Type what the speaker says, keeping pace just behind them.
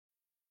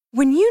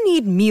When you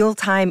need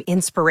mealtime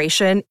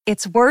inspiration,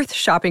 it's worth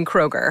shopping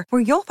Kroger,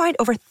 where you'll find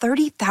over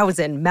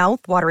 30,000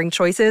 mouth-watering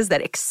choices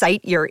that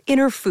excite your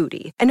inner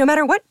foodie. And no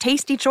matter what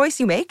tasty choice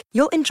you make,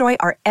 you'll enjoy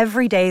our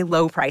everyday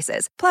low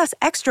prices, plus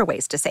extra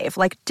ways to save,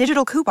 like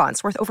digital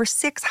coupons worth over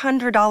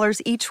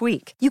 $600 each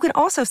week. You can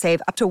also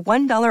save up to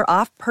 $1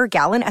 off per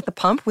gallon at the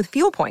pump with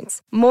fuel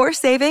points. More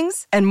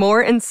savings and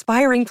more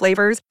inspiring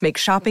flavors make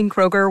shopping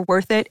Kroger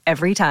worth it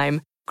every time.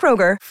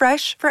 Kroger,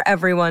 fresh for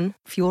everyone.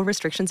 Fuel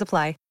restrictions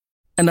apply.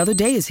 Another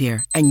day is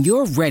here, and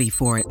you're ready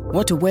for it.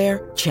 What to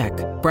wear? Check.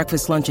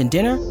 Breakfast, lunch, and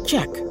dinner?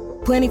 Check.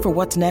 Planning for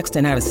what's next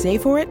and how to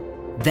save for it?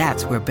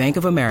 That's where Bank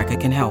of America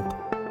can help.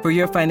 For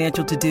your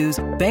financial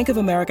to-dos, Bank of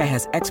America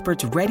has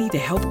experts ready to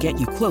help get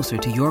you closer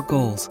to your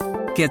goals.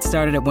 Get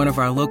started at one of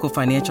our local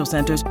financial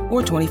centers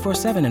or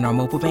 24/7 in our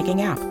mobile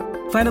banking app.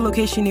 Find a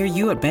location near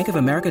you at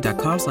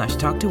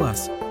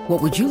bankofamerica.com/talktous. What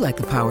would you like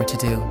the power to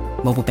do?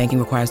 Mobile banking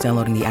requires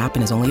downloading the app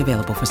and is only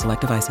available for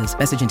select devices.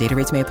 Message and data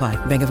rates may apply.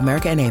 Bank of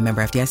America N.A.,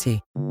 member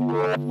FDIC.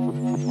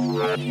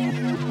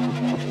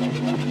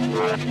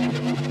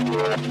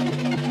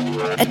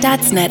 A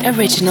Dadsnet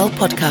original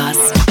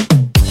podcast.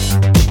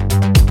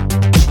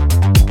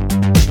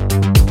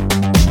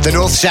 The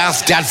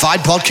North-South Dad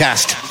Vibe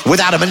Podcast with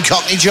Adam and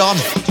Cockney John.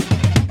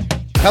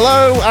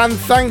 Hello and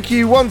thank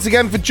you once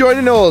again for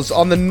joining us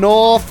on the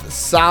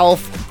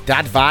North-South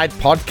Dad Vibe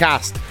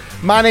Podcast.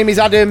 My name is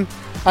Adam.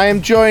 I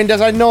am joined,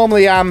 as I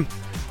normally am,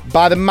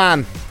 by the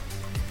man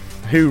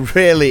who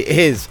really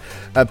is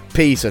a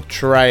piece of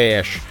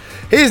trash.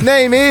 His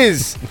name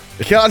is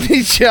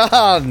Cockney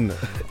John.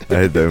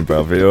 How you doing,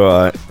 brother? You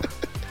alright?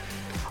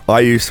 I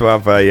used to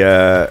have I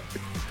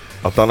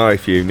don't know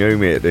if you knew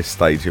me at this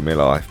stage of my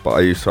life, but I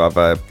used to have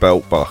a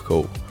belt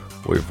buckle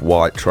with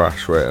white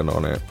trash written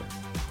on it.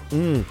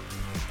 No,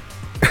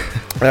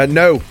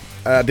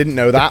 I didn't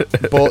know that.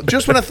 But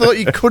just when I thought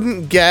you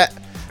couldn't get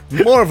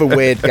more of a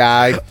weird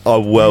guy,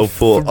 I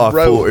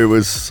thought it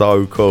was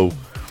so cool.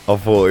 And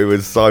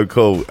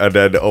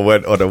then I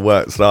went on a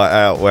works night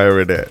out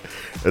wearing it,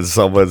 and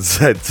someone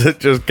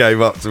just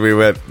came up to me and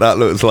went, "That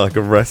looks like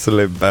a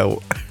wrestling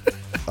belt."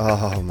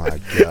 Oh my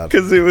god!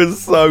 Because it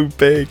was so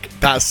big.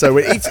 That's so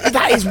weird.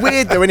 That is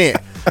weird though, isn't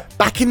it?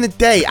 Back in the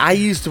day, I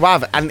used to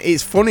have, and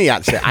it's funny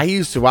actually, I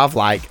used to have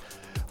like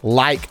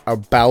a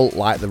belt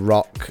like The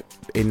Rock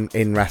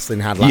in wrestling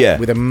had,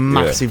 with a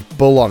massive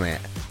bull on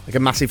it, like a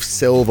massive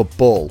silver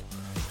bull.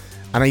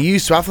 And I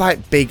used to have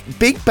like big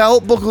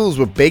belt buckles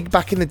were big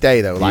back in the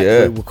day though.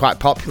 They were quite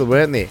popular,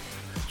 weren't they?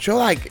 Sure,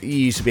 like you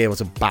used to be able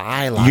to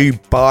buy you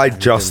buy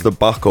just the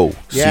buckle.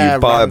 So you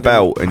buy a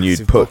belt and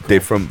you'd put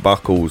different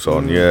buckles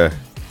on.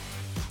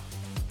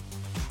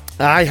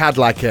 I had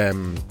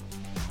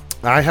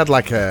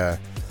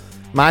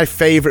my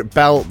favourite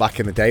belt back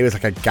in the day was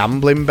like a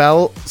gambling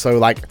belt. So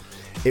like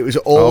it was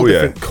all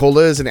different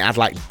colours and it had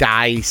like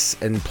dice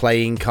and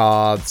playing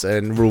cards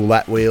and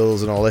roulette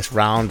wheels and all this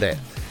round it.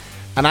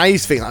 And I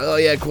used to think, like, oh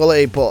yeah,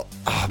 quality, but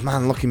oh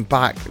man, looking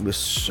back, it was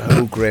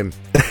so grim.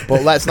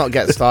 But let's not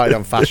get started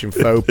on fashion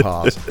faux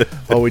pas,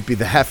 or we'd be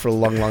there for a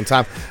long, long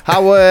time.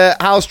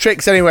 How's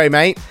tricks anyway,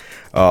 mate?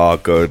 Oh,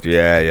 good,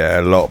 yeah,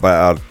 a lot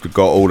better.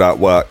 Got all that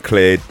work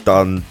cleared,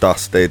 done,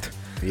 dusted.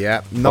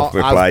 Yeah, not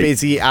as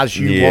busy as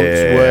you once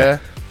were.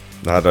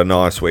 Had a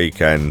nice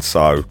weekend,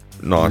 so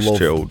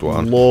chilled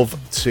one. Love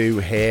to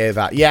hear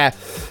that. Yeah,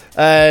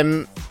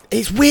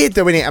 it's weird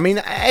though, isn't it? I mean,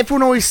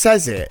 everyone always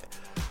says it.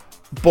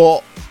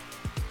 But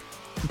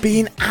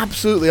being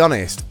absolutely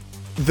honest,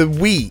 the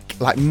week,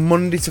 like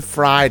Monday to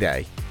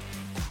Friday,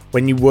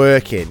 when you're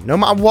working, no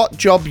matter what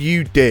job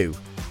you do,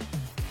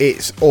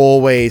 it's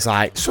always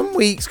like some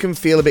weeks can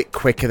feel a bit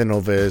quicker than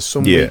others.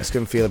 Some weeks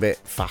can feel a bit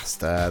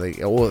faster.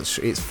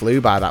 It's flew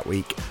by that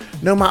week.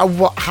 No matter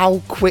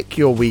how quick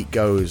your week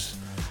goes,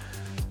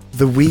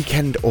 the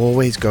weekend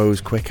always goes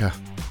quicker.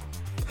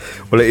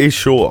 Well, it is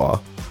shorter.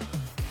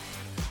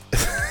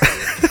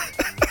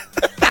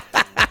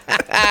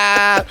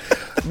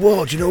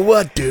 Whoa, do you know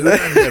what, dude?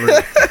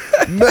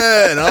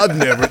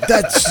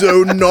 That's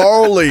so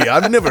gnarly.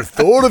 I've never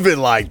thought of it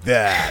like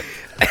that.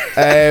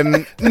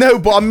 No,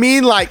 but I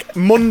mean like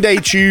Monday,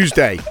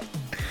 Tuesday.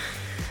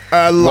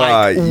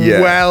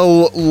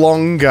 Well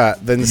longer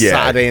than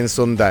Saturday and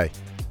Sunday.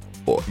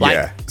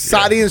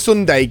 Saturday and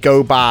Sunday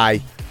go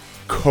by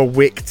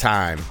quick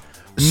time.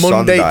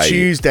 Monday,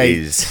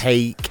 Tuesday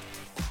take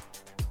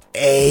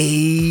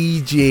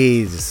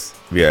ages.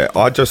 Yeah,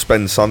 I just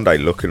spend Sunday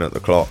looking at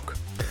the clock.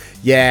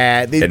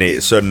 Yeah. And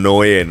it's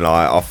annoying.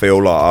 Like, I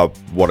feel like I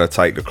want to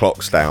take the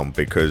clocks down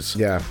because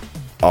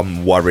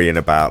I'm worrying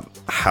about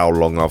how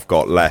long I've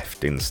got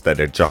left instead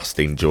of just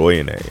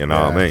enjoying it. You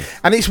know what I mean?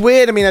 And it's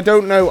weird. I mean, I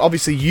don't know.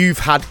 Obviously, you've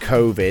had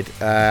COVID.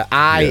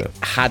 I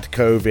had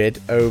COVID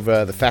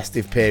over the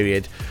festive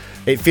period.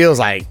 It feels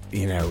like,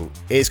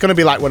 it's going to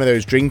be like one of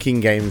those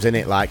drinking games, isn't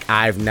it? Like,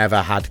 I've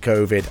never had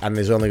COVID and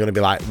there's only going to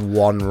be like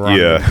one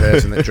random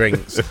person that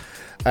drinks.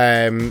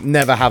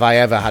 Never have I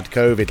ever had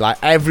COVID. Like,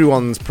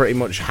 everyone's pretty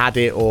much had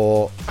it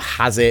or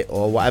has it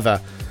or whatever.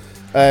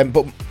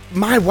 But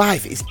my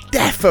wife is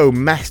defo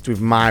messed with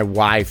my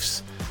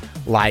wife's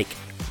like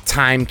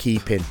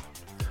timekeeping,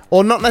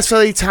 or not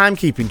necessarily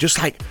timekeeping, just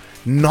like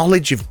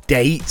knowledge of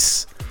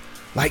dates.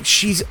 Like,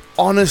 she's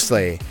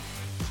honestly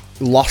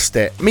lost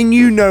it. I mean,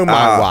 you know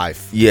my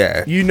wife.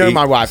 Yeah. You know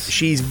my wife.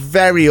 She's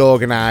very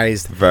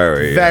organised.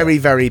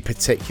 Very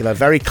particular.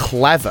 Very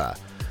clever.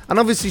 And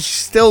obviously she's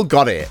still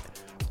got it.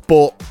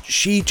 But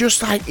she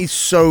just, like, is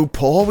so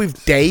poor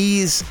with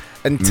days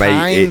and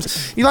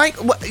times. You know, like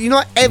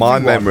everyone. My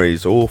memory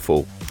is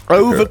awful.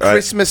 Over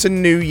Christmas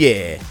and New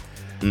Year,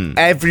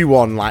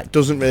 everyone, like,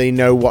 doesn't really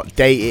know what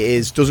date it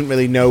is, doesn't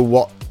really know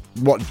what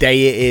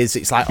day it is.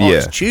 It's like,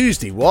 it's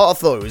Tuesday. What? I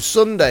thought it was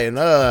Sunday. And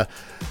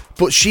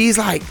but she's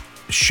like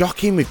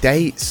shocking with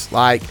dates,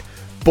 like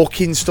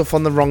booking stuff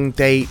on the wrong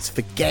dates,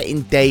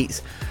 forgetting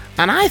dates.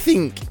 And I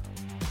think,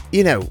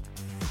 you know,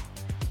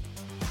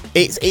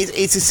 it's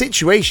a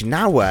situation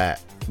now where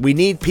we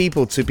need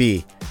people to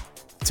be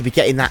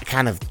getting that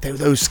kind of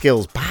those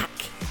skills back.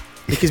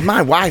 Because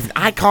my wife,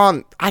 I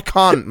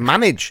can't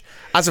manage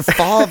as a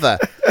father,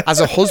 as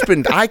a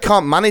husband. I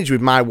can't manage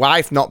with my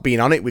wife not being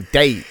on it with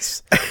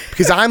dates,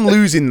 because I'm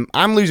losing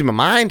my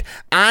mind.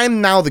 I'm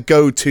now the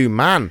go-to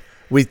man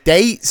with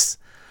dates,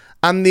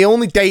 and the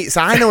only dates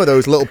I know are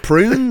those little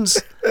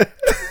prunes.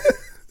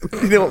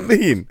 You know what I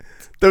mean?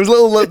 Those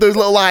little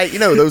like, you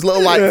know, those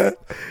little like,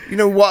 you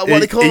know what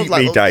they call eat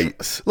like me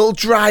dates, little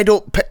dried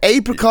up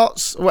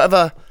apricots, or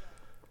whatever.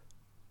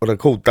 Well, they're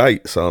called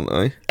dates, aren't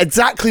they?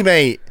 Exactly,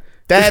 mate.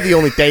 They're the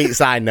only dates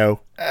I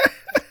know.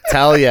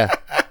 Tell you,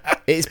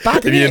 it's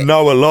bad. And you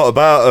know a lot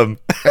about them.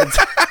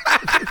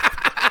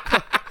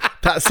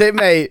 That's it,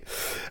 mate.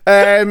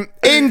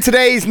 In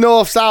today's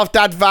North-South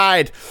Dad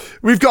Vibe,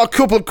 we've got a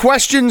couple of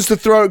questions to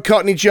throw at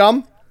Cockney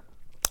John.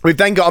 We've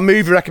then got a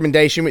movie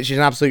recommendation, which is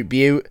an absolute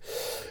beaut.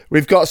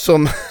 We've got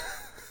some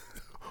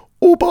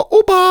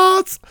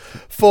Ubers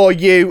for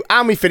you,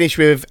 and we finish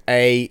with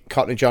a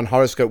Cockney John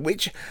horoscope,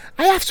 which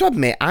I have to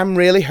admit I'm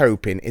really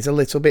hoping is a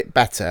little bit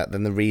better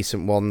than the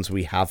recent ones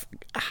we have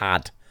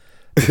had,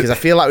 because I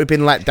feel like we've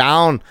been let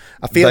down.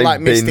 I feel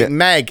like Mystic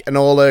Meg and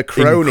all her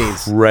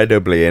cronies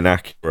incredibly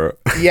inaccurate.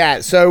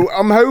 Yeah, so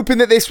I'm hoping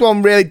that this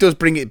one really does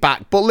bring it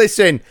back. But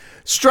listen,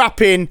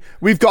 strap in.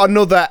 We've got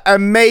another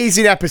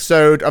amazing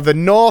episode of the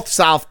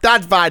North-South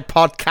Dad Vibe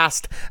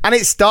podcast, and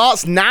it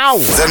starts now.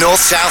 The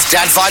North-South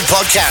Dad Vibe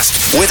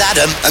podcast with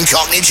Adam and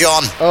Cockney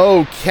John.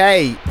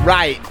 Okay,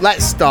 right,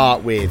 let's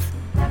start with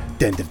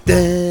dun, dun,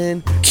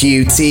 dun,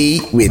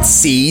 QT with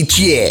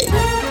CJ.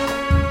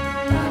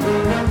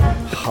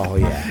 Oh,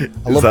 yeah.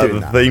 I love doing that. Is that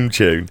the theme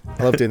tune?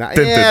 I love doing that.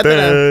 Dun, Yeah,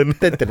 dun,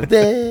 dun, dun, dun,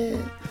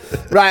 dun.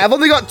 Right, I've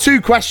only got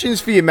 2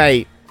 questions for you,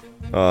 mate.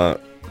 And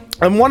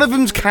one of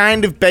them's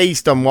kind of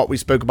based on what we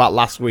spoke about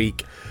last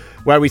week,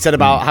 where we said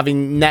about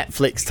having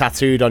Netflix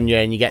tattooed on you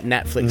and you get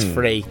Netflix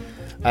free.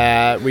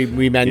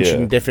 We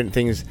mentioned different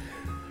things.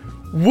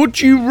 Would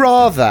you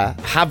rather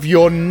have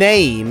your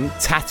name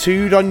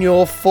tattooed on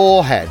your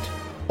forehead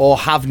or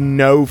have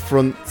no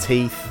front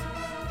teeth?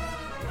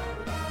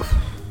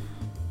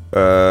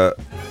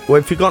 Well,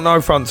 if you've got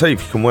no front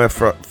teeth, you can wear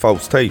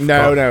false teeth.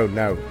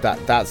 No.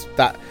 That's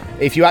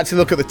if you actually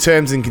look at the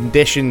terms and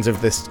conditions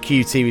of this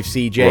QT with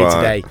CJ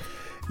today,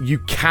 you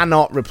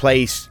cannot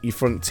replace your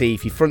front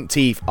teeth. Your front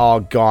teeth are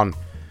gone.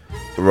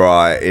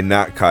 Right, in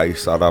that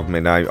case, I'd have my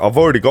name. I've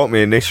already got my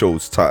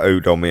initials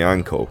tattooed on my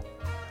ankle.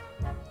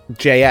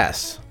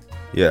 JS.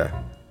 Yeah.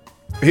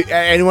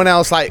 Anyone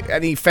else, like,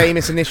 any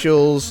famous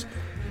initials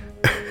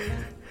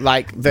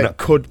like that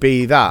could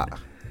be that?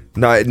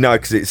 No,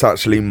 because it's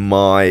actually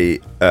my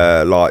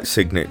like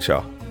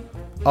signature.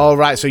 Oh,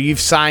 right, so you've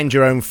signed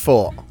your own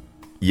foot.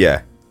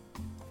 Yeah.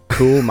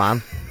 Cool,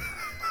 man.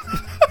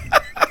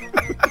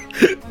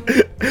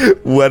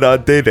 When I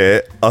did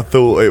it, I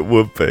thought it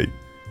would be.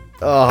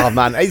 Oh,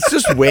 man, it's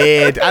just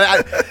weird.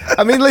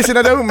 I mean, listen,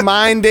 I don't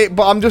mind it,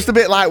 but I'm just a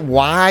bit like,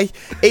 why?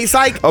 It's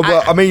like...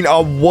 I mean, I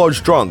was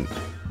drunk.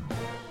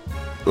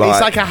 It's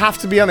like, I have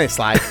to be honest,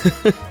 like...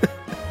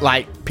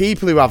 like,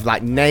 people who have,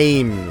 like,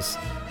 names...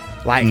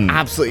 like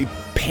absolutely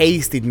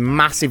pasted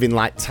massive in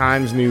like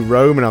Times New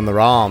Roman on their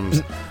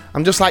arms.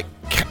 I'm just like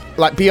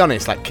be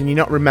honest, like, can you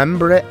not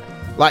remember it?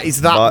 Like, is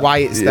that why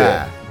it's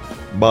there?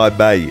 My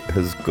mate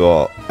has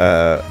got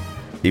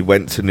he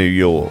went to New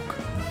York,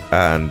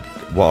 and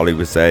while he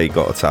was there he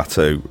got a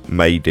tattoo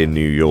made in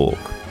New York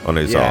on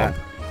his arm.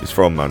 He's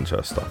from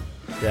Manchester.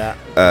 Yeah.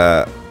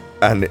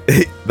 And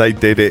they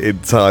did it in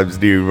Times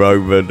New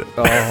Roman.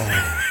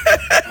 Oh.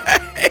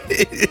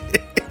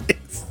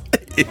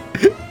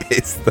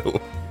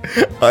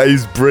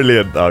 It's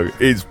brilliant though.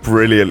 It's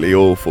brilliantly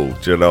awful.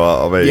 Do you know what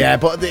I mean? Yeah,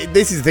 but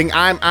this is the thing.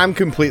 I'm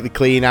completely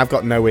clean. I've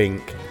got no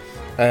ink.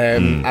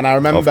 And I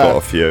remember I've got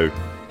a few.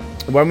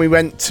 When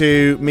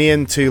me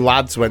and 2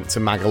 lads went to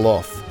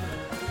Magaluf.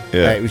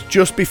 Yeah. It was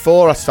just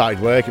before I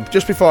started working.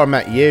 Just before I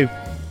met you.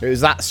 It was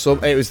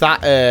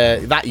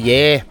that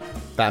year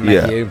that I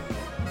met you.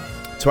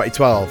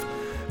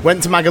 2012.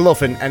 Went to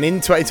Magaluf, and in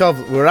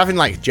 2012 we were having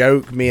like a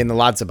joke, me and the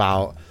lads,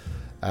 about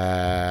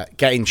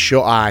getting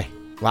shut eye.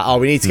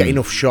 Like, we need to get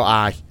enough shut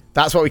eye.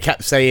 That's what we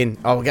kept saying.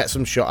 We'll get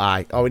some shut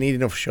eye. We need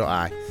enough shut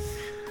eye.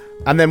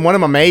 And then one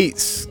of my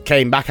mates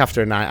came back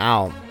after a night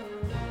out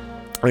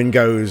and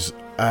goes,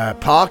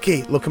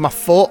 Parky, look at my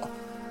foot.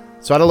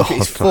 So I had a look at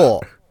his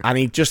foot, and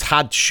he just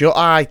had Shut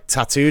Eye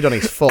tattooed on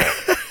his foot.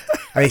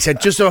 And he said,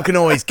 just so I can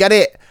always get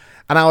it.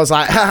 And I was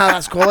like,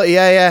 that's quality,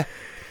 yeah.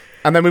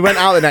 And then we went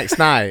out the next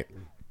night,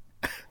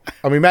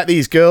 and we met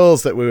these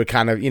girls that we were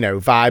kind of,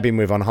 vibing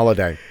with on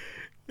holiday.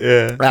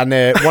 Yeah.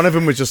 And one of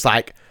them was just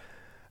like,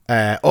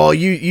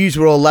 you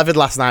were all leathered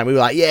last night. We were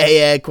like,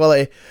 yeah,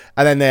 quality.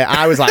 And then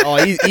I was like,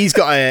 he's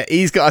got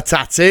a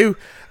tattoo.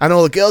 And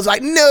all the girls were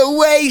like, no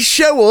way,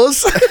 show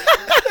us.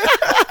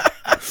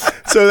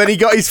 So then he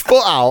got his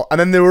foot out, and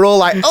then they were all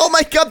like, oh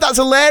my God, that's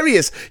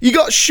hilarious. You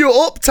got Shut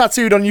Up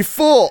tattooed on your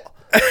foot.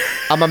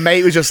 And my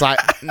mate was just like,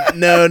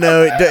 no,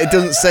 it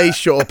doesn't say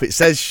Shut Up, it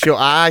says Shut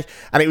Eye.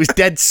 And it was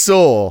dead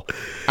sore.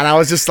 And I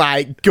was just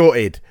like,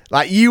 gutted.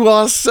 Like, you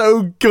are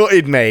so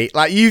gutted, mate.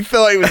 Like, you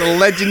thought it was a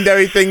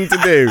legendary thing to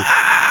do.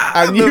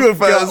 And you have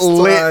got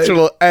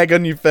literal egg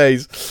on your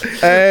face.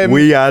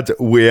 We had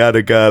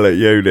a girl at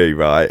uni,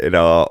 right, in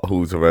our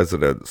halls of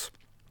residence.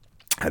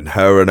 And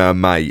her and her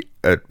mate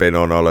had been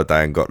on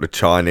holiday and got the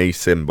Chinese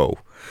symbol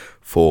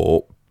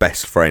for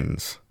best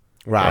friends.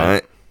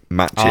 Right?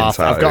 Matching tattoos.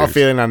 I've got a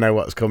feeling I know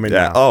what's coming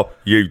now. Oh,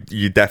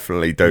 you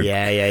definitely do.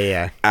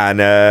 Yeah.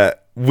 And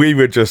we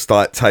were just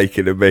like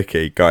taking a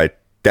mickey, going,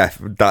 that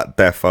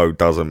defo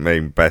doesn't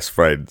mean best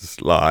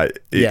friends. Like,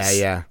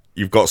 yeah.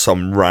 You've got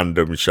some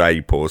random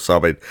shape or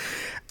something.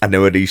 And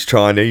there were these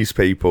Chinese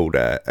people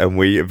there, and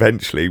we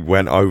eventually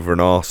went over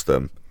and asked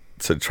them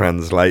to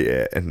translate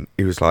it, and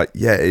he was like,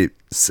 yeah,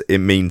 it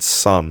means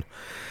sun.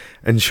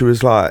 And she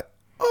was like,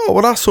 oh,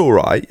 well, that's all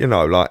right,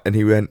 and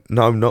he went,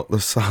 no, not the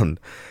sun,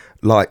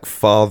 like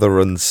father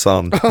and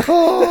son.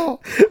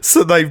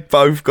 So they've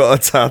both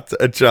got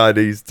a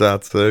Chinese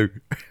tattoo.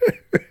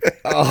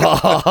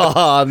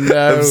 Oh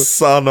no! Of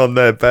sun on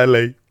their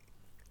belly.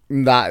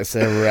 That's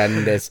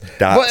horrendous.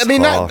 That's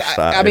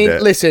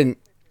harsh, listen,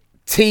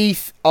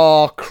 teeth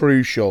are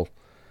crucial.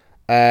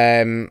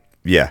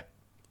 Yeah.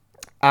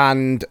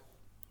 And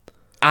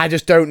I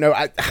just don't know.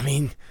 I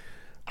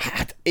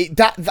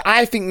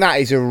think that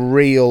is a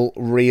real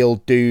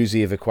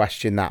doozy of a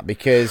question. That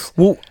because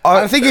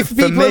I think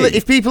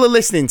if people are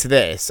listening to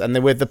this and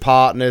they're with the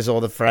partners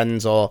or the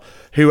friends or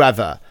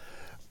whoever,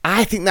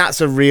 I think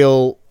that's a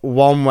real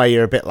one where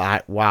you're a bit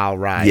like, wow,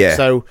 right? Yeah.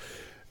 So,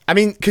 I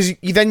mean, because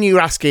then you're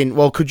asking,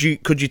 well, could you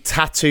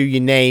tattoo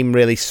your name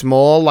really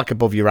small, like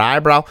above your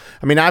eyebrow?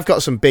 I mean, I've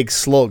got some big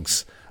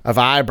slugs of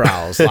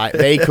eyebrows, like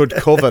they could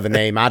cover the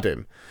name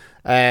Adam.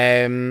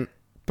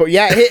 But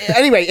yeah,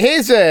 anyway,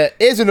 here's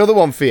another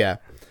one for you.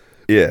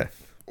 Yeah.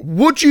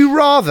 Would you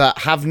rather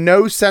have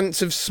no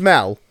sense of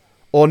smell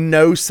or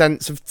no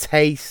sense of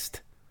taste?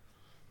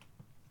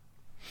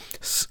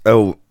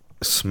 Smell.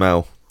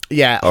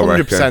 Yeah,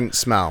 100%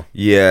 smell.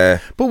 Yeah.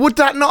 But would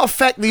that not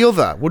affect the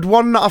other? Would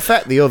one not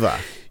affect the other?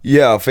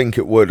 Yeah, I think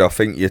it would. I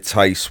think your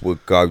taste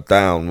would go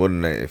down,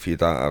 wouldn't it, if you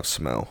don't have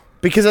smell?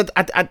 Because I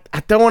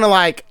don't want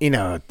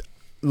to,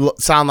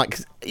 sound like,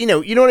 you know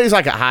what it was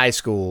like at high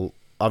school?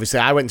 Obviously,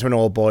 I went to an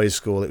all-boys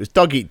school. It was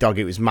dog eat dog.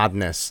 It was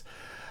madness.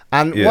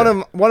 And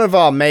one of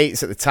our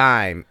mates at the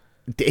time,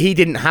 he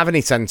didn't have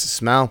any sense of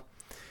smell.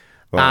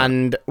 Right.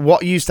 And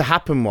what used to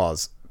happen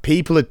was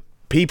people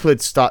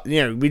would start,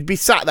 we'd be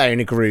sat there in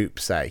a group,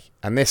 say,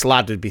 and this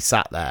lad would be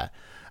sat there,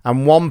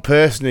 and one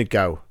person would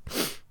go,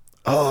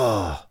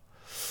 oh,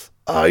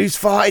 who's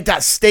farted?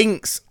 That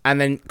stinks.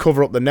 And then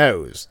cover up the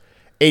nose,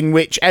 in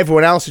which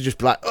everyone else would just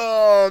be like,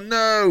 oh,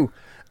 no.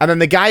 And then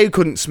the guy who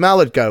couldn't smell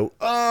would go,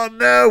 oh,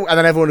 no. And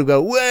then everyone would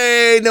go,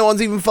 wait, no one's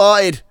even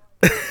farted.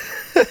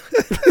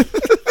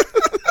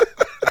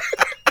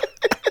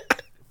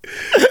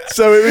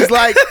 So it was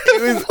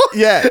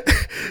yeah.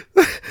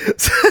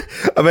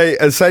 I mean,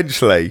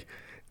 essentially,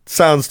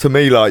 sounds to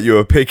me like you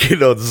were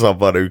picking on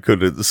someone who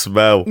couldn't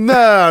smell.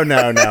 No.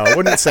 I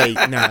wouldn't say,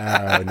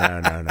 no.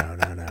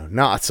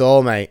 Not at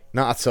all, mate.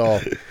 Not at all.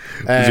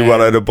 Was he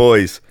one of the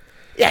boys?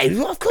 Yeah,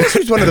 of course he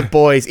was one of the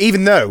boys,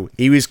 even though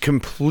he was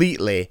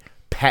completely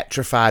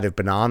petrified of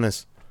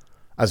bananas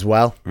as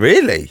well.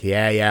 Really?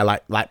 Yeah,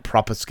 like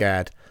proper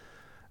scared.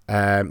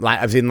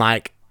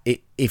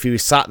 If he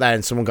was sat there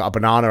and someone got a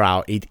banana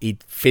out,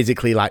 he'd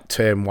physically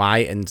turn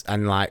white and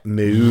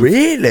move.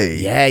 Really?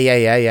 Yeah.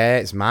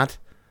 It's mad.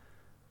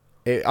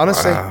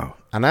 Honestly, wow.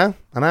 I know.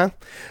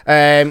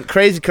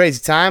 Crazy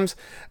times.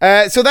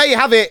 So there you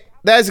have it.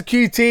 There's a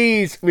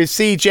QTs with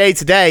CJ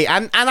today,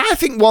 and I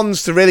think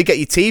ones to really get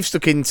your teeth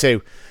stuck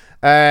into.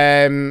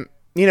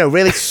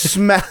 Really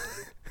smell,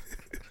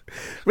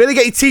 really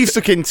get your teeth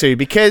stuck into,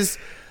 because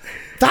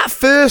that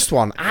first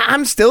one,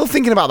 I'm still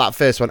thinking about that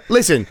first one.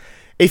 Listen,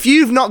 if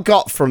you've not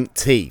got front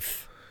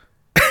teeth,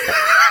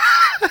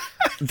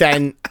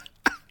 then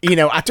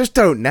I just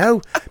don't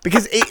know,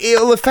 because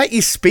it'll affect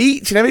your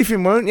speech and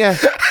everything, won't you?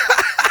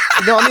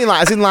 You know what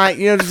I mean?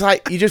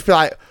 You just be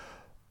like,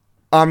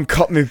 I'm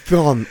cutting my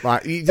thumb.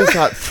 You just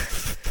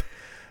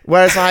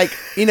whereas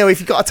if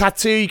you've got a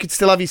tattoo, you could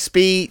still have your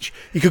speech.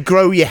 You could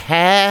grow your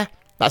hair.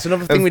 That's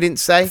another thing we didn't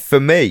say. For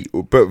me,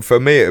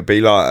 it'd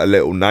be like a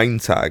little name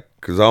tag,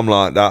 because I'm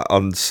like that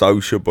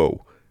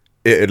unsociable.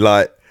 It'd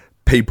like,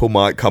 people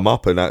might come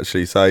up and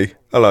actually say,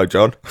 hello,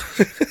 John.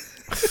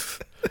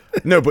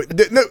 No,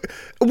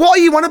 what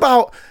are you on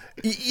about?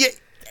 This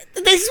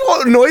is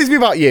what annoys me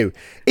about you.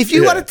 If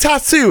you had a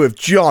tattoo of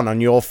John on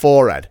your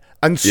forehead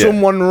and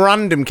someone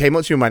random came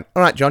up to you and went,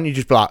 all right, John, you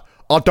just be like,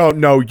 I don't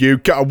know you,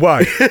 get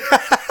away.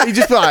 You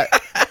just be like,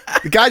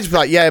 the guy just be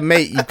like, yeah,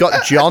 mate, you've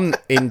got John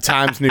in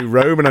Times New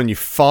Roman on your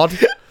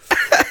fod.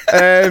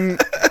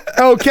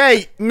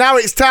 Okay, now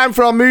it's time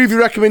for our movie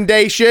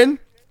recommendation.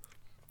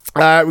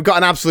 We've got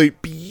an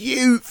absolute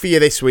beaut for you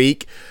this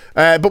week.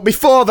 But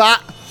before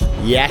that,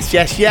 yes,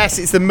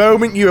 it's the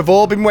moment you have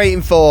all been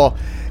waiting for.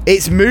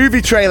 It's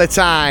movie trailer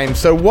time.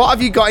 So what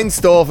have you got in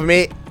store for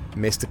me,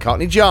 Mr.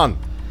 Cockney John?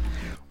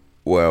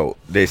 Well,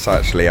 this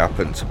actually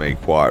happened to me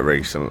quite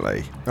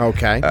recently.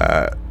 Okay.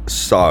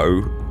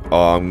 So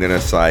I'm going to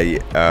say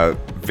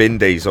Vin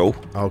Diesel.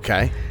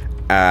 Okay.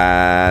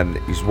 And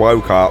he's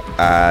woke up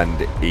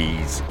and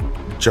he's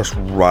just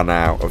run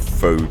out of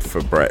food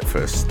for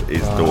breakfast.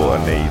 His daughter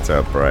needs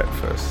her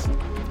breakfast.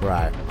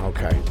 Right,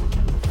 okay.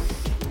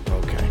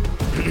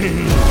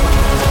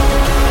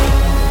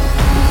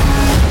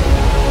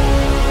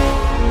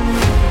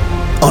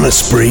 On a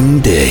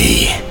spring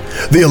day,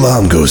 the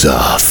alarm goes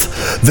off.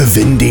 The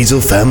Vin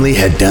Diesel family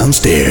head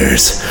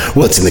downstairs.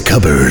 What's in the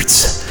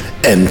cupboards?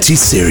 Empty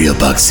cereal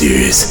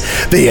boxes.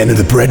 They enter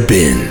the bread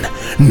bin.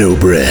 No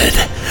bread,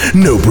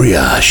 no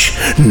brioche,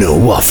 no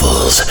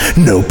waffles,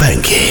 no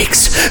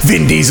pancakes.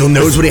 Vin Diesel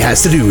knows what he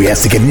has to do. He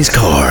has to get in his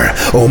car.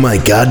 Oh my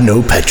God,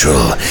 no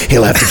petrol.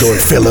 He'll have to go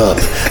and fill up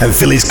and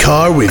fill his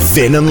car with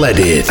Vin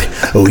Unleaded.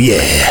 Oh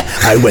yeah,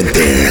 I went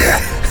there.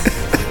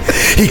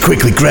 He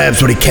quickly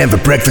grabs what he can for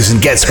breakfast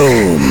and gets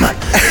home.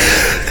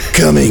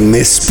 Coming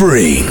this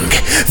spring,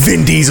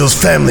 Vin Diesel's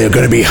family are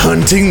going to be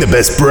hunting the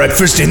best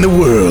breakfast in the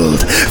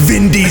world.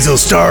 Vin Diesel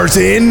stars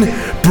in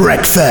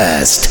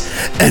Breakfast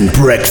and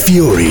Breck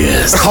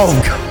Furious. Oh,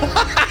 God.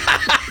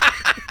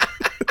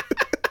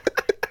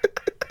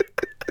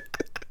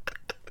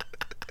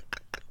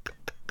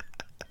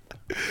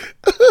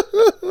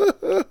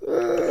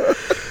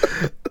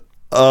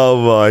 Oh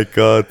my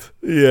God.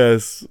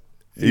 Yes.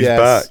 He's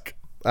back.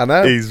 I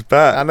know. He's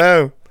back. I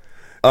know.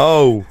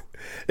 Oh.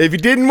 If you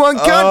didn't want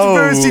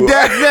controversy,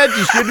 Dad,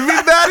 you should have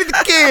invited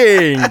the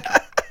king.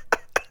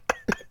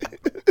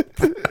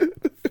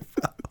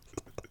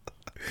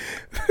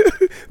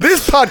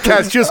 This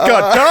podcast just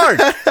got dark.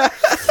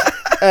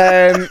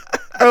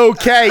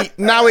 Okay,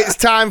 now it's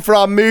time for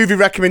our movie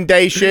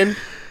recommendation.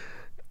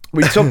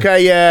 We took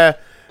a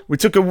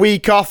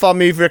week off our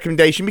movie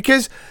recommendation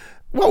because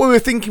what we were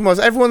thinking was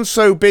everyone's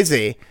so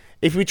busy.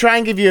 If we try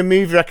and give you a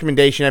movie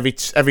recommendation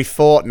every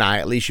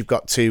fortnight, at least you've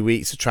got 2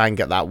 weeks to try and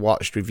get that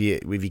watched with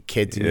your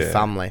kids and your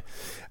family.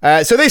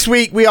 So this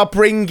week we are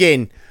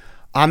bringing.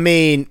 I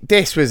mean,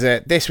 this was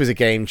a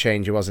game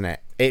changer, wasn't it?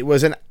 It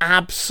was an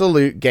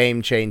absolute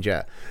game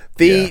changer.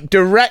 The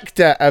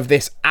director of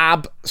this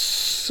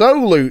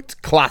absolute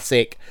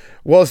classic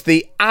was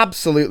the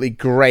absolutely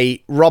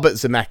great Robert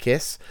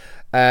Zemeckis,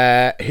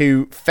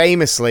 who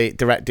famously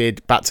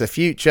directed Back to the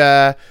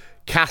Future,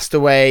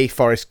 Castaway,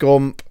 Forrest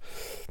Gump.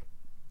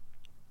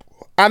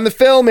 And the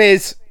film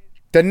is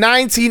the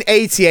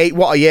 1988.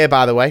 What a year,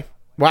 by the way.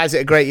 Why is it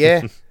a great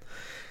year?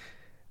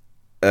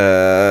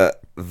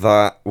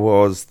 That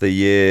was the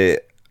year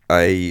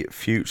a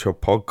future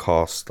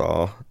podcast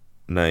star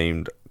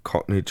named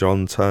Cockney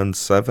John turned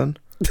 7.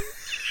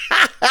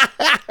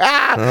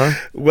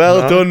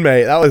 Well done,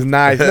 mate. That was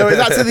nice. No, it's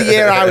actually the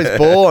year I was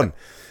born.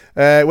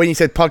 When you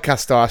said podcast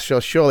star,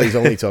 surely he's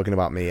only talking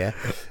about me, yeah?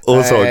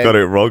 Also, I got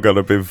it wrong. I'd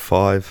have been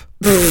 5.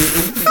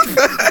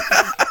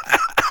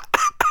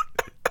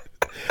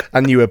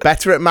 And you were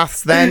better at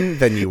maths then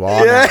than you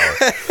are now.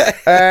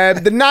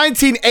 The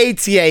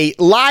 1988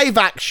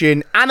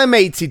 live-action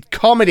animated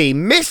comedy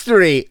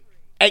mystery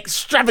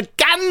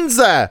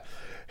extravaganza,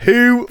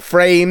 Who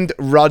Framed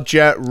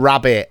Roger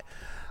Rabbit?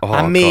 Oh,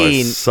 I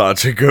mean, God,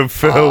 such a good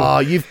film. Oh,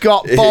 you've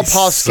got Bob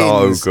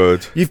Hoskins. So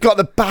good. You've got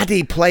the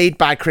baddie played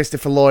by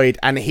Christopher Lloyd,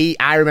 and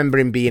I remember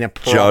him being a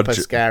proper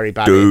scary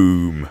baddie.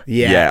 Doom.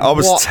 Yeah, I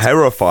was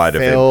terrified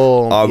of him.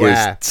 I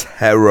was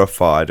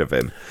terrified of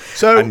him.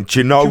 So, and do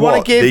you know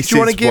what? Do you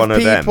want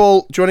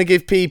to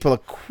give people a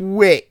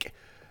quick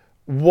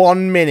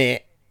 1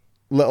 minute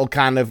little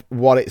kind of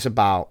what it's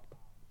about?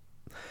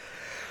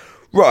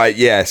 Right,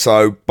 yeah,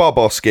 so Bob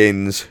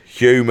Hoskins,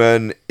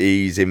 human,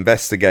 he's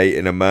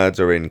investigating a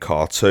murder in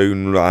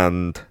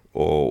Cartoonland,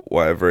 or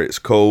whatever it's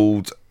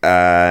called,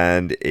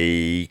 and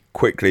he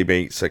quickly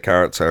meets a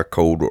character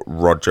called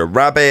Roger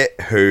Rabbit,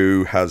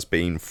 who has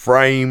been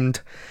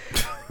framed.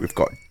 We've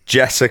got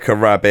Jessica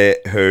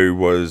Rabbit, who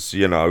was,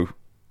 a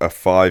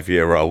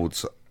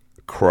 5-year-old's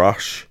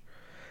crush.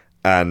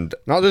 And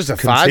not just a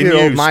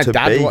 5-year-old, my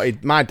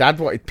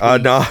dad wanted I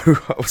know,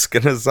 I was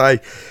going to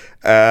say.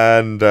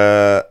 And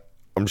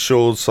I'm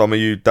sure some of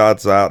you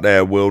dads out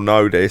there will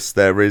know this.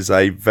 There is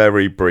a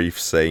very brief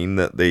scene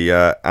that the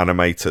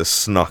animator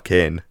snuck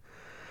in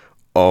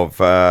of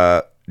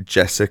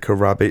Jessica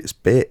Rabbit's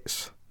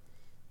bits.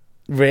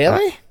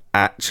 Really?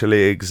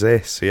 Actually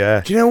exists,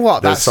 yeah. Do you know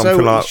what? There's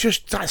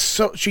That's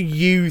such a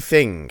you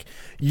thing.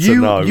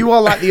 You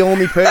are like the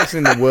only person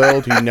in the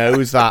world who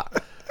knows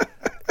that.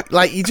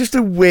 Like, you're just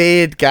a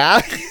weird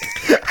guy.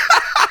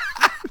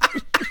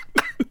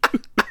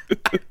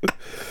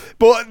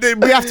 But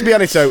we have to be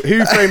honest though,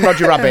 Who Framed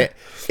Roger Rabbit?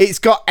 It's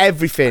got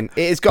everything.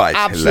 It's got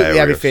absolutely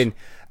everything.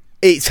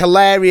 It's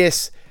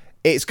hilarious.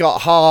 It's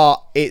got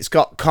heart. It's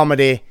got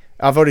comedy.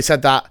 I've already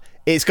said that.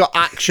 It's got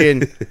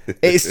action.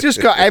 It's just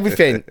got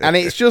everything, and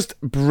it's just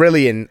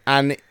brilliant.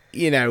 And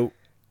you know,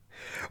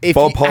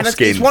 Bob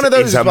Hoskins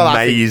is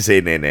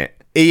amazing in it.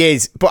 He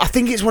is, but I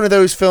think it's one of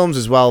those films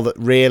as well that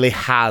really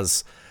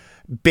has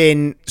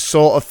been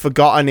sort of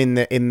forgotten in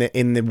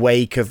the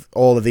wake of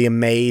all of the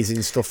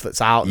amazing stuff that's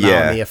out now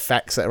and the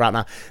effects that are out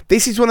now.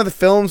 This is one of the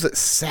films that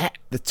set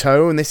the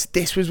tone.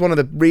 This was one of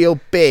the real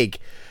big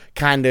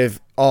kind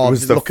of. Oh, it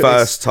was the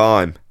first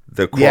time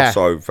the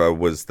crossover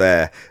was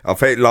there. I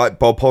think like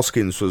Bob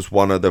Hoskins was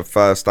one of the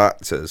first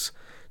actors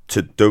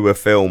to do a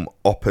film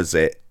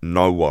opposite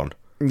no one.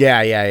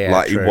 Yeah.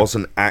 Like true. He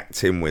wasn't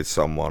acting with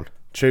someone.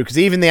 True, because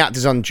even the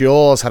actors on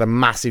Jaws had a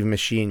massive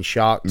machine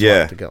shark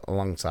to get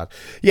alongside.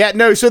 Yeah,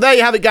 no, so there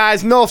you have it,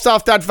 guys.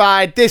 North-South Dad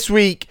Vibe this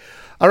week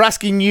are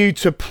asking you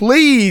to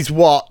please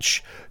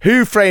watch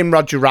Who Framed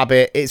Roger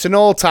Rabbit. It's an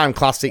all-time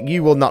classic.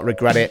 You will not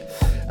regret it.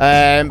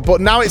 But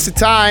now it's the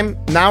time.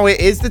 Now it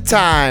is the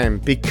time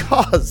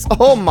because,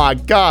 oh my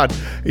God,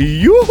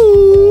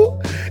 yoo-hoo,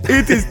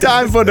 it is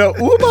time for the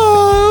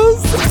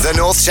Umas. The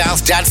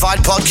North-South Dad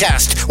Vibe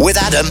podcast with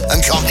Adam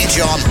and Cockney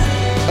John.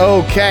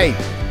 Okay.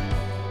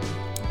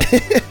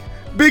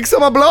 Big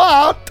summer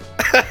blowout.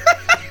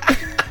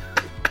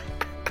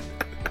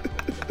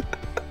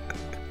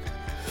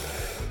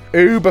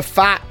 Uber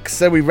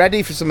facts. Are we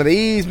ready for some of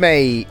these,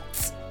 mate?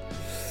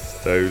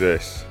 Do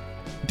this.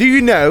 Do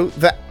you know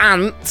that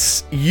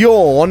ants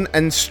yawn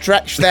and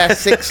stretch their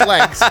 6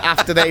 legs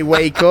after they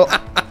wake up?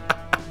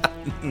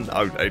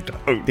 No, they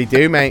don't. They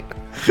do, mate.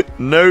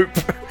 Nope.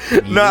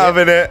 Not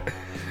having it.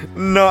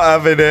 Not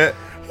having it.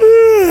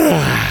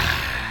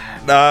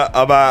 No,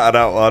 I'm out of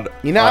that one.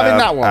 You're not having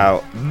that one?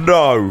 Out.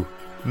 No,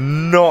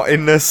 not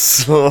in the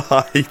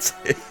slightest.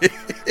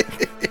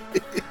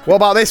 What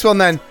about this one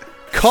then?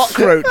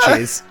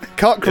 Cockroaches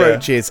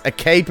are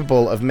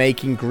capable of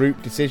making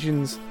group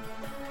decisions.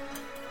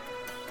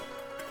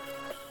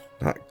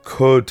 That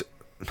could.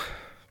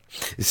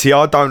 See,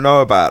 I don't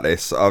know about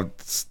this.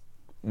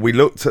 We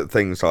looked at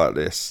things like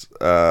this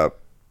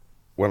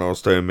when I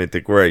was doing my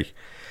degree.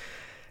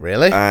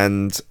 Really?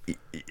 And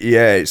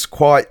yeah, it's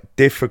quite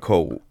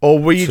difficult. Or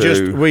were you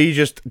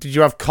just did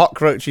you have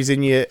cockroaches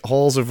in your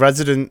halls of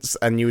residence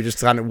and you were just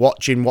kind of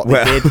watching what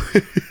they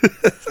did?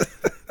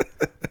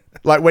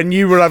 Like when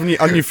you were having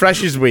on your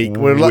Freshers Week,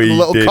 were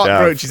little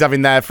cockroaches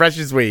having their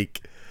Freshers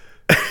Week?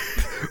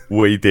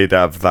 We did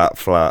have that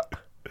flat.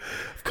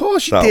 Of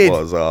course you did. That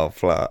was our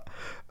flat.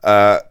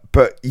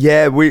 But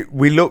yeah, we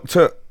looked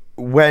at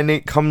when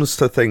it comes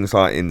to things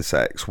like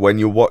insects, when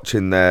you're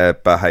watching their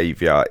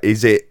behaviour,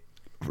 is it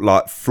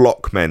like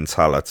flock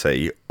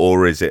mentality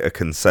or is it a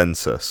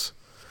consensus?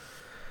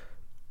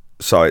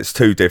 So it's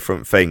two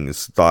different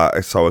things.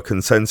 Like, so a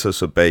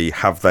consensus would be,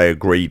 have they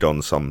agreed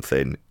on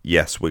something?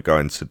 Yes, we're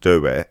going to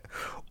do it.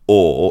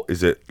 Or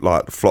is it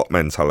like the flock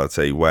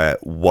mentality where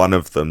one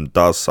of them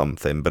does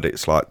something but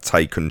it's like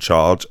taken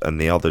charge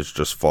and the others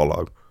just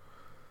follow?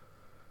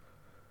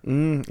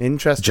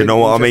 Interesting. Do you know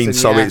what I mean?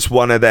 So it's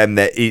one of them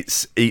that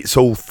it's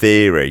all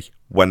theory.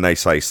 When they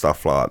say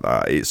stuff like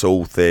that, it's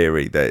all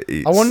theory. That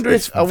it's, I wonder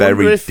if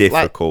very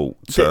difficult.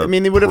 I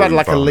mean, they would have had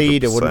like a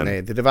leader, wouldn't they?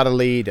 They'd have had a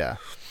leader.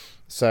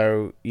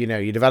 So you know,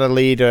 you'd have had a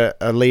leader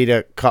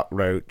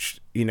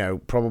cockroach. You know,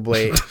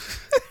 probably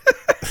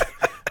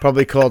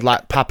called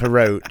like Papa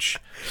Roach,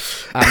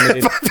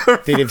 and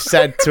they'd have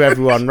said to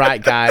everyone,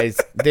 "Right, guys,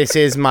 this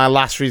is my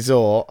last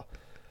resort.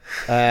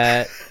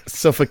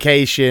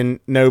 Suffocation,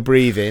 no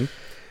breathing."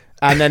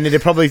 And then they'd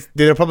have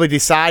probably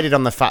decided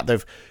on the fact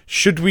of,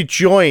 should we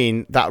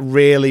join that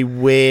really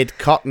weird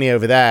Cockney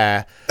over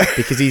there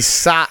because he's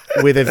sat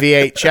with a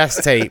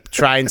VHS tape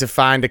trying to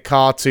find a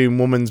cartoon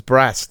woman's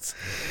breasts.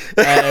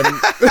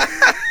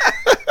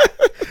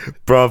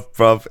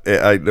 Bruv,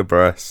 it ain't the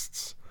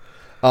breasts.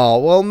 Oh,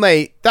 well,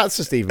 mate, that's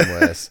just even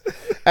worse.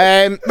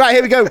 Right,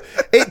 here we go.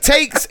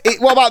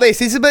 What about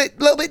this? It's a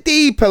little bit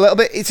deeper,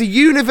 It's a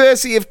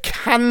University of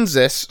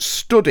Kansas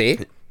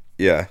study.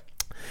 Yeah.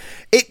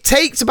 It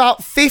takes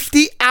about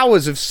 50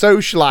 hours of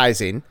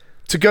socialising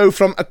to go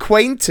from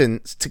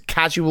acquaintance to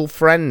casual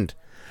friend.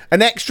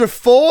 An extra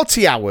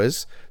 40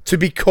 hours to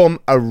become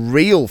a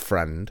real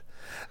friend.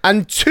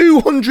 And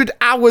 200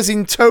 hours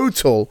in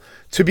total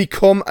to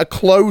become a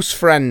close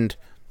friend.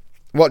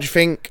 What do you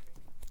think?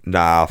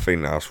 Nah, I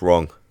think that's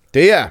wrong. Do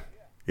you?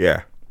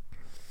 Yeah.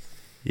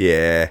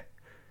 Yeah.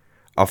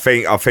 I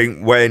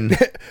think when...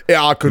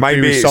 yeah, I could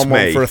be with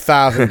someone for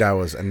 1,000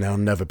 hours and they'll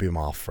never be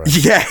my friend.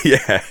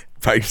 Yeah.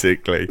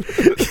 Basically.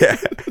 Yeah.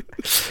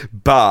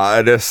 But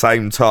at the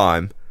same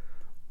time,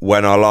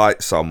 when I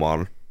like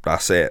someone,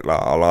 that's it.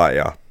 Like, I like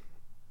you.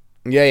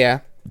 Yeah.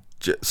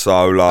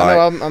 So, like...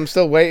 I know, I'm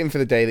still waiting for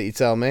the day that you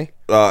tell me.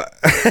 Like...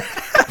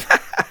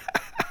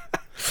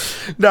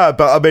 No,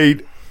 but I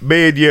mean,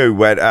 me and you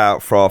went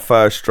out for our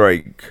first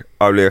drink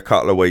only a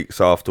couple of weeks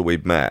after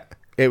we'd met.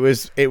 It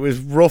was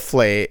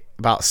roughly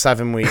about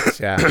 7 weeks,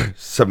 yeah.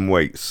 7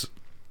 weeks.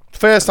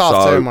 First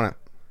half term, wasn't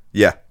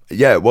it?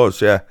 Yeah, it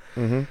was, yeah.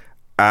 Mm-hmm.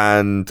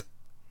 And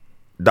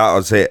that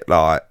was it.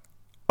 Like,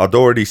 I'd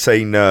already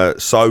seen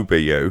sober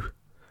you,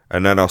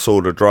 and then I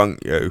saw the drunk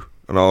you,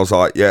 and I was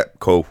like, yeah,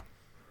 cool.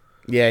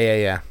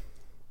 Yeah.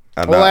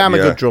 And well, I am a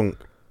good drunk.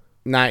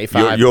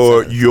 95%.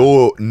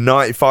 You're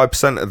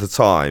 95% of the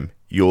time,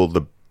 you're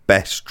the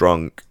best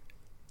drunk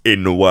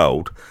in the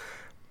world.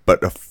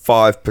 But the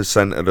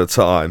 5% of the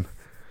time,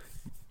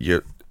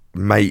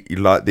 mate,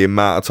 like the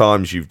amount of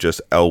times you've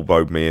just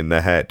elbowed me in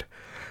the head.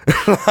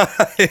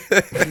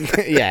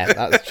 Yeah,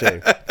 that's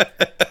true.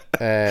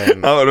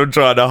 I'm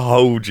trying to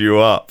hold you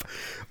up,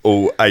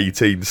 all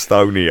 18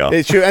 stonier.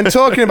 It's true. And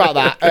talking about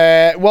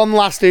that, one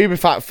last Uber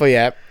fact for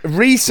you.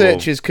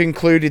 Researchers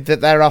concluded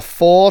that there are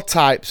 4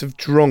 types of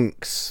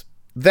drunks.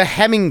 The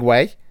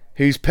Hemingway,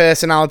 whose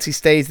personality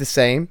stays the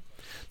same.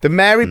 The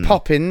Mary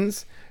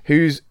Poppins,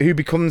 who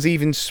becomes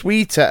even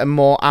sweeter and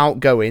more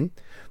outgoing.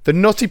 The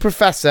Nutty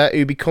Professor,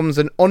 who becomes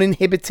an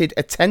uninhibited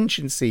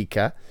attention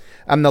seeker.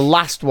 And the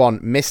last one,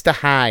 Mr.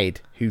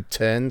 Hyde, who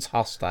turns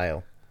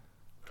hostile.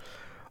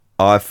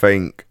 I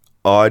think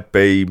I'd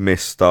be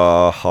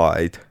Mr.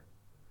 Hyde,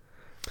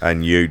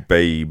 and you'd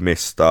be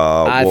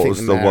Mr. What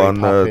was the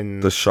one?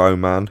 The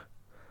showman.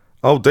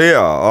 Oh dear,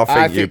 I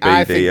think you'd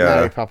be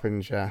Mary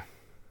Poppins. Yeah,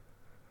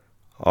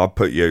 I'd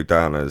put you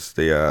down as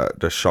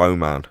the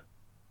showman.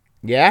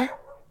 Yeah.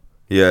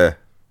 Yeah.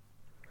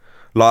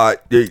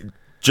 Like, do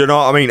you know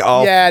what I mean?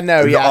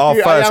 Our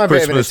first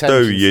Christmas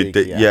do, you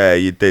did. Yeah,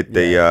 you did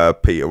the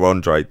Peter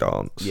Andre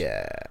dance.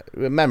 Yeah,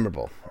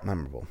 memorable.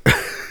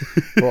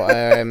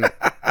 But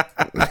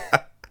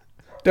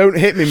don't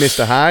hit me,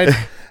 Mr. Hyde.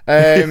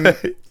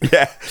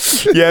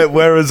 Yeah.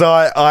 Whereas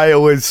I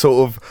always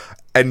sort of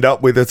end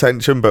up with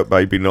attention, but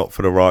maybe not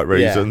for the right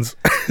reasons.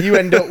 Yeah. You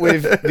end up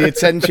with the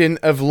attention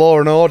of Law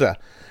and Order.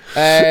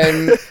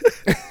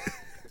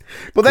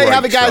 But there you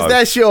have it, guys.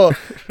 There's your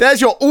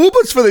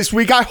Ubers for this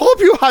week. I hope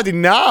you had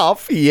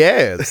enough.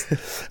 Yes.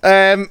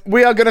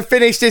 We are going to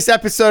finish this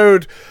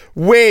episode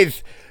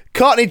with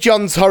Courtney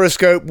John's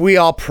horoscope. We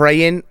are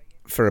praying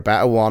for a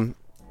better one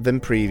than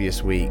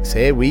previous weeks.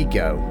 Here we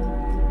go.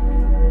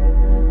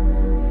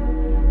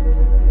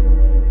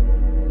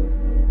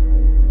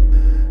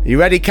 You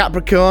ready,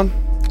 Capricorn?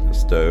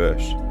 Let's do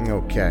it.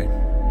 Okay.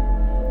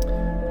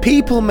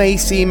 People may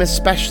seem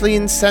especially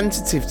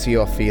insensitive to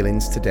your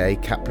feelings today,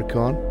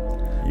 Capricorn.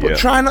 But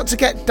try not to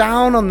get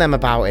down on them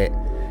about it.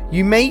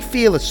 You may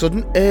feel a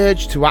sudden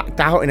urge to act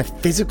out in a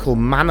physical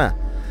manner,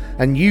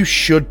 and you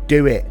should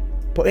do it,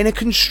 but in a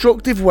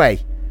constructive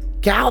way.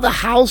 Get out of the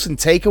house and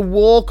take a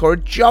walk or a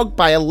jog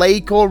by a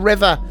lake or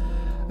river.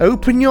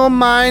 Open your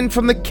mind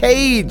from the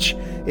cage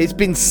it's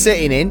been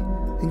sitting in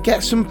and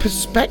get some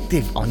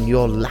perspective on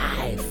your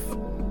life.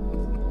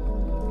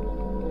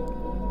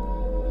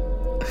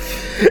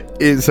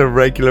 It's a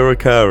regular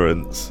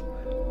occurrence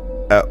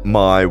at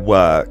my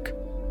work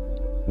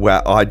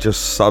where I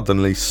just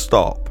suddenly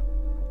stop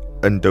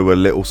and do a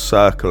little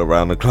circle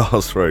around the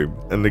classroom,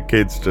 and the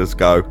kids just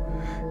go,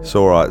 "It's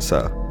all right,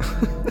 sir."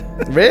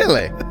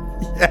 Really?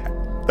 Yeah.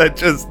 They're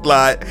just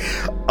like,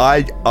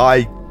 I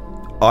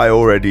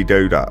already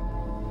do that.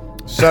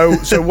 So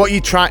what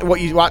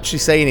you actually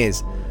saying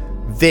is,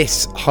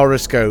 this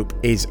horoscope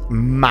is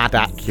mad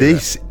accurate.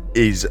 This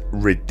is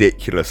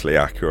ridiculously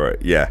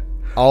accurate. Yeah.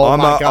 Oh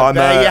my God!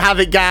 There you have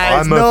it,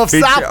 guys. North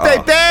South,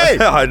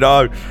 baby. I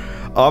know.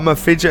 I'm a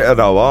fidgeter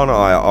though, aren't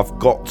I? I've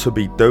got to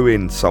be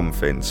doing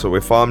something. So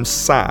if I'm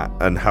sat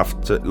and have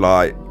to,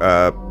 like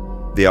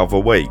the other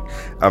week,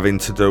 having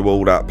to do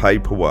all that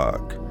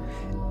paperwork,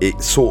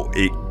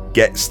 it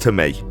gets to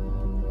me.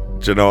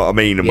 Do you know what I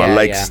mean? And my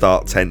legs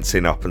start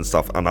tensing up and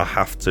stuff, and I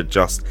have to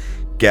just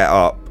get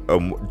up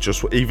and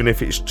just, even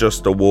if it's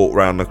just a walk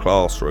around the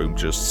classroom,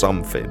 just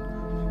something.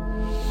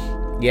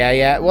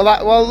 Yeah.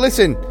 Well,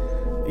 listen.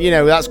 You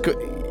know, that's good.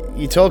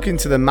 You're talking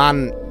to the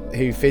man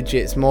who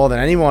fidgets more than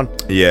anyone,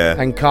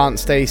 and can't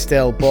stay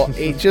still. But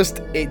it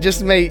just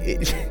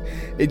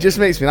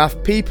makes me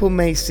laugh. People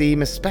may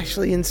seem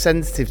especially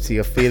insensitive to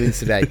your feelings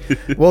today.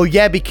 Well,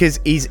 yeah, because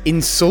he's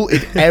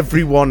insulted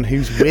everyone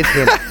who's with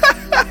him.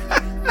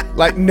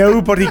 Like,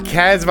 nobody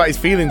cares about his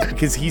feelings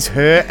because he's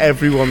hurt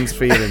everyone's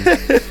feelings.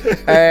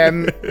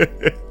 Do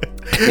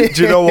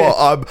you know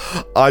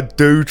what? I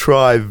do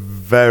try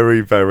very,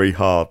 very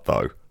hard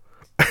though.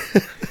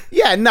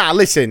 Yeah,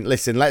 listen,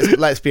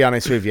 let's be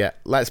honest with you.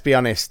 Let's be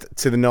honest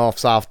to the North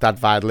South Dad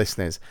Vibe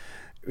listeners.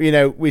 You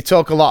know, we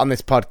talk a lot on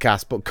this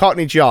podcast, but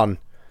Courtney John,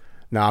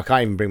 no, I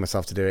can't even bring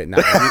myself to do it now.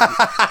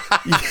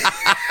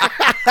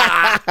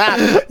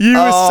 You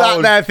were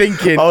sat there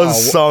thinking, I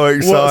was so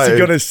excited. What's he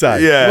going to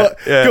say? Yeah,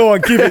 Go on,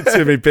 give it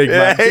to me, big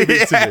man. Give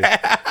it to me.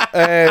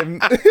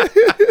 But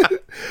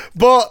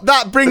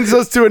that brings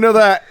us to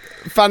another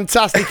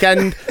fantastic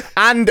end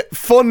and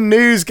fun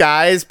news,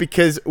 guys,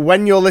 because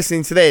when you're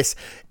listening to this,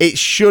 it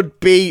should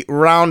be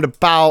round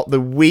about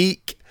the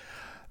week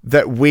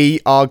that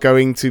we are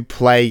going to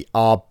play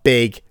our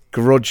big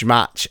grudge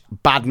match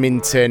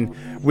badminton.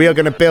 We are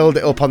going to build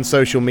it up on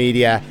social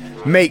media.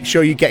 Make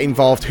sure you get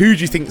involved. Who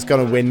do you think is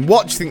going to win?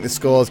 What do you think the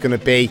score is going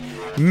to be?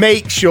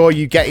 Make sure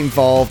you get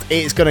involved.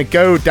 It's going to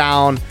go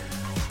down.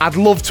 I'd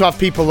love to have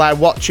people there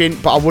watching,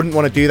 but I wouldn't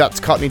want to do that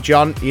to Cockney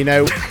John. You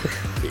know,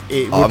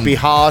 it would be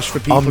harsh for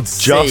people to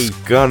see. I'm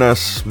just gonna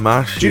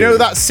smash you. Do you know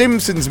that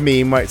Simpsons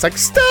meme where it's like,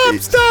 stop,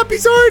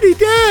 he's already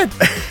dead?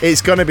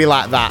 It's going to be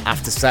like that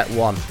after set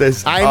one.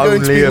 I'm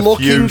going to be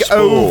looking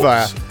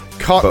over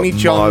Cockney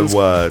John's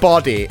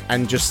body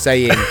and just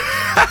saying,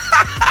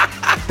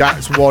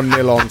 that's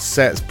 1-0 on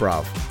sets,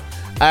 bruv.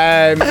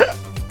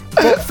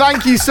 But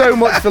thank you so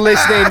much for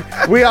listening.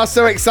 We are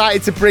so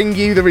excited to bring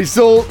you the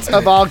result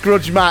of our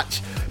grudge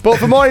match. But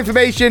for more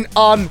information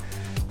on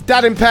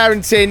Dad and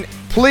Parenting,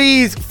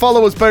 please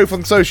follow us both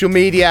on social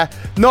media,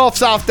 North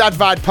South Dad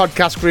Vibe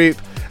Podcast Group.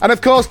 And of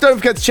course, don't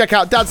forget to check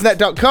out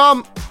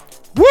dadsnet.com.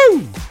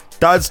 Woo!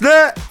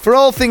 Dadsnet! For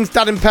all things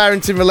Dad and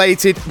Parenting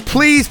related,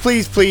 please,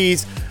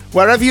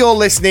 wherever you're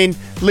listening,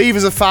 leave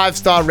us a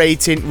 5-star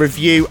rating,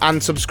 review,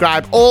 and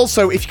subscribe.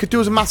 Also, if you could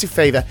do us a massive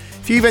favour,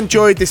 if you've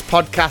enjoyed this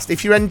podcast,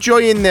 if you're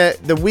enjoying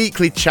the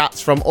weekly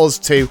chats from us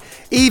two,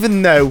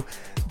 even though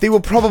they will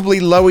probably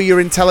lower your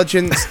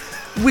intelligence,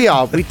 we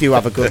do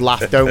have a good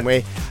laugh, don't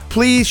we?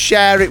 Please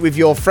share it with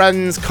your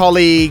friends,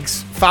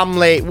 colleagues,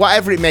 family,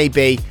 whatever it may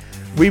be.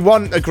 We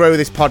want to grow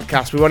this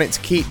podcast. We want it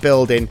to keep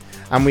building,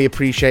 and we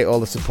appreciate all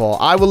the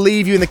support. I will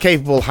leave you in the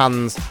capable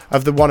hands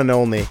of the one and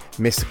only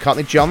Mr.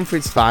 Cockney John for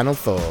his final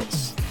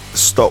thoughts.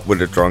 Stop with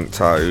the drunk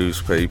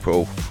tattoos,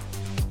 people.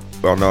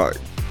 Well, no,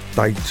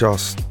 they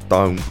just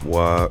don't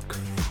work.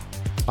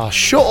 Oh,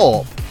 shut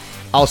up.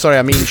 Oh, sorry,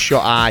 I mean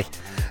shut eye.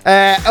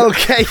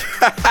 Okay.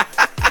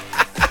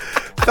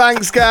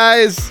 Thanks,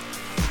 guys.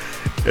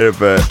 In a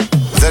bit.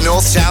 The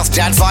North South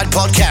Dad Vibe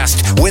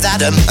Podcast with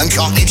Adam and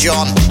Cockney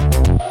John.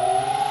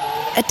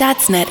 A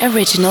Dadsnet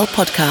original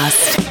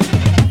podcast.